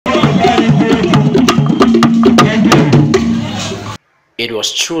It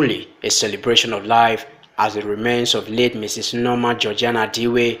was truly a celebration of life as the remains of late Mrs. Nneoma Georgeana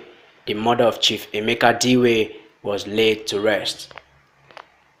Diwe, the mother of Chief Emeka Diwe, was laid to rest.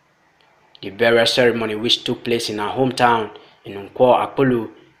 The burial ceremony, which took place in her hometown in Akpolu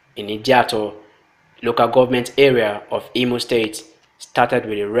in Ideato, local government area of Imo State, started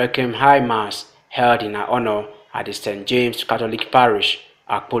with a Requiem High Mass held in her honor at the St. James Catholic Parish,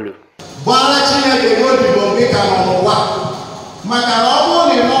 Akpolu.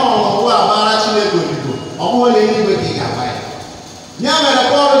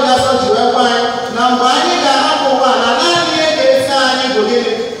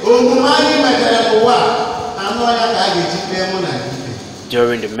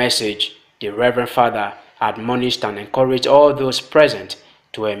 During the message, the Reverend Father admonished and encouraged all those present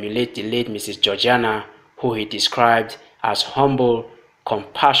to emulate the late Mrs. Georgeana, who he described as humble,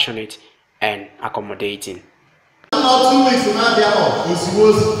 compassionate, and accommodating.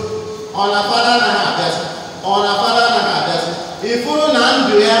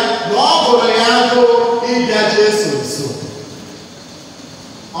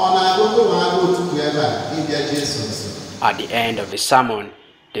 At the end of the sermon,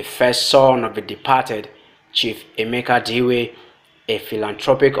 the first son of the departed, Chief Emeka Diwe, a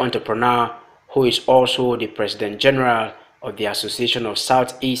philanthropic entrepreneur who is also the President General of the Association of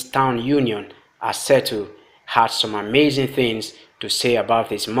Southeast Town Union, ASETU, had some amazing things to say about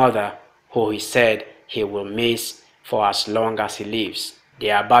his mother, who he said he will miss for as long as he lives.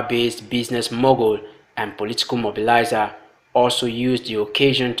 The Aba-based business mogul and political mobilizer also used the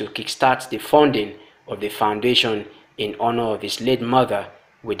occasion to kickstart the funding of the foundation in honor of his late mother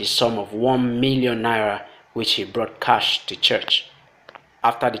with the sum of 1 million naira, which he brought cash to church.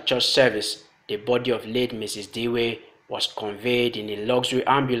 After the church service, the body of late Mrs. Diwe was conveyed in a luxury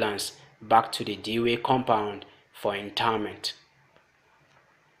ambulance back to the Diwe compound for interment.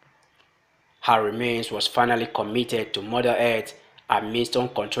 Her remains was finally committed to Mother Earth amidst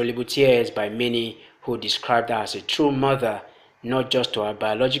uncontrollable tears by many who described her as a true mother, not just to her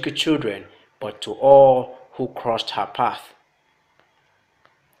biological children, but to all who crossed her path.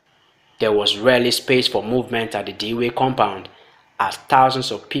 There was rarely space for movement at the Diwe compound, as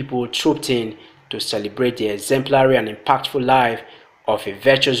thousands of people trooped in to celebrate the exemplary and impactful life of a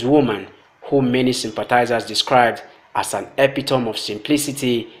virtuous woman who many sympathizers described as an epitome of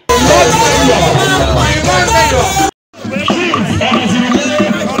simplicity.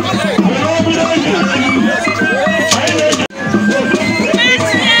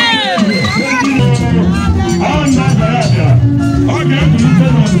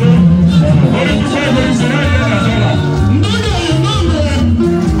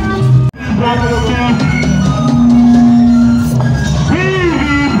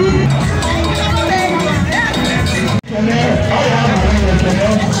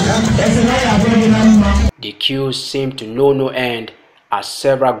 The queues seemed to know no end as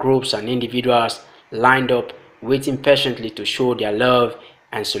several groups and individuals lined up waiting patiently to show their love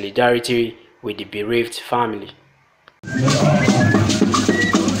and solidarity with the bereaved family.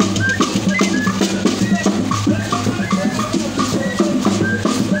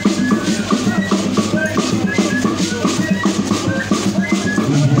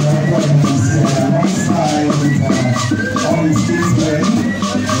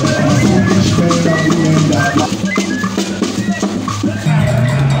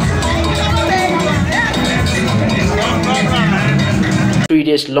 3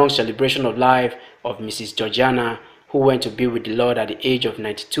 days long celebration of life of Mrs. Georgeana, who went to be with the Lord at the age of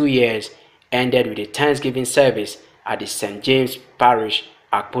 92 years, ended with a Thanksgiving service at the St. James Parish,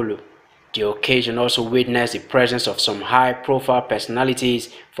 Akpolu. The occasion also witnessed the presence of some high-profile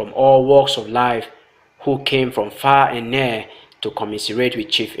personalities from all walks of life who came from far and near to commiserate with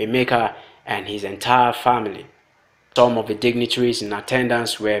Chief Emeka and his entire family. Some of the dignitaries in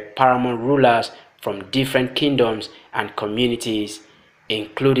attendance were paramount rulers from different kingdoms and communities,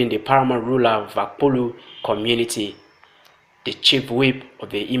 including the paramount ruler of Akpolu community, the chief whip of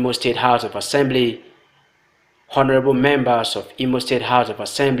the Imo State House of Assembly, honorable members of Imo State House of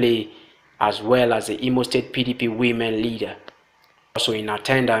Assembly, as well as the Imo State PDP women leader. Also in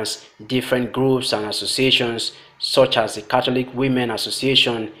attendance, different groups and associations such as the Catholic Women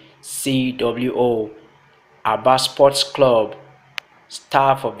Association, CWO, Aba Sports Club,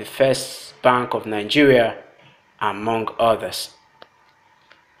 staff of the First Bank of Nigeria, among others.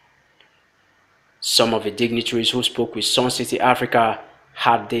 Some of the dignitaries who spoke with Sun City Africa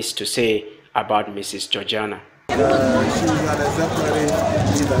had this to say about Mrs. Georgeana. She is an exemplary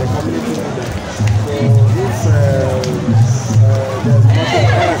leader, a community leader. So if there's nothing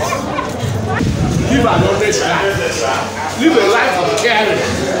else, live a life of caring.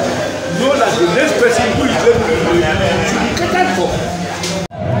 Know that the next person who is going to be should be catered for.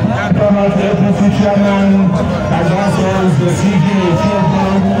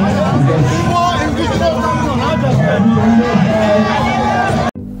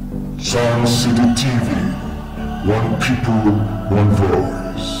 Sun City TV, one people, one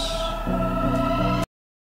voice.